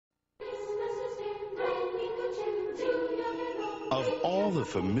all the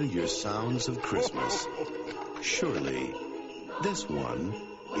familiar sounds of Christmas, surely this one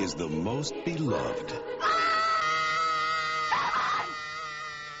is the most beloved.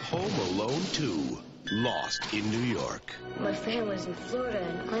 Home Alone 2, Lost in New York. My family's in Florida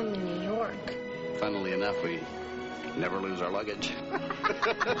and I'm in New York. Funnily enough, we never lose our luggage.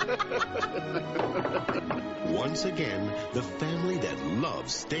 Once again, the family that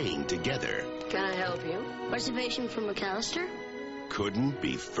loves staying together. Can I help you? Reservation for McAllister? Couldn't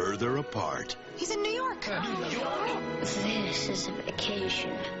be further apart. He's in New York. This is a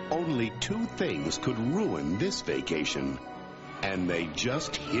vacation. Only two things could ruin this vacation, and they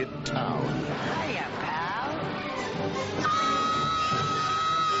just hit town. Hiya, pal.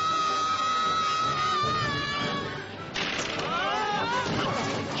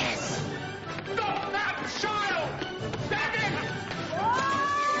 Yes! Stop that child! Damn it!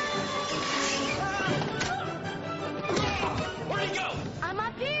 Where'd he go? I'm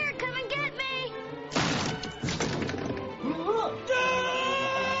up here. Come and get me.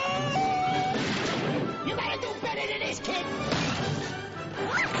 You gotta do better than this, kid!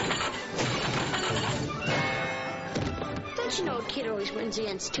 Don't you know a kid always wins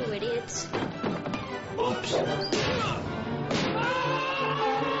against two idiots? Oops.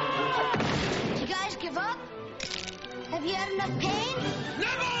 You guys give up? Have you had enough pain?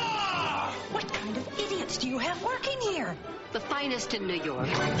 Never! What kind of idiots do you have working here? The finest in New York.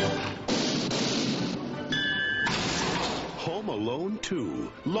 Home Alone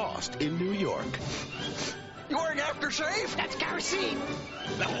 2, Lost in New York. You wearing aftershave? That's kerosene!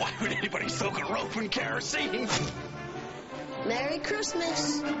 Now, why would anybody soak a rope in kerosene? Merry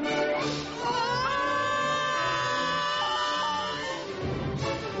Christmas. Ah!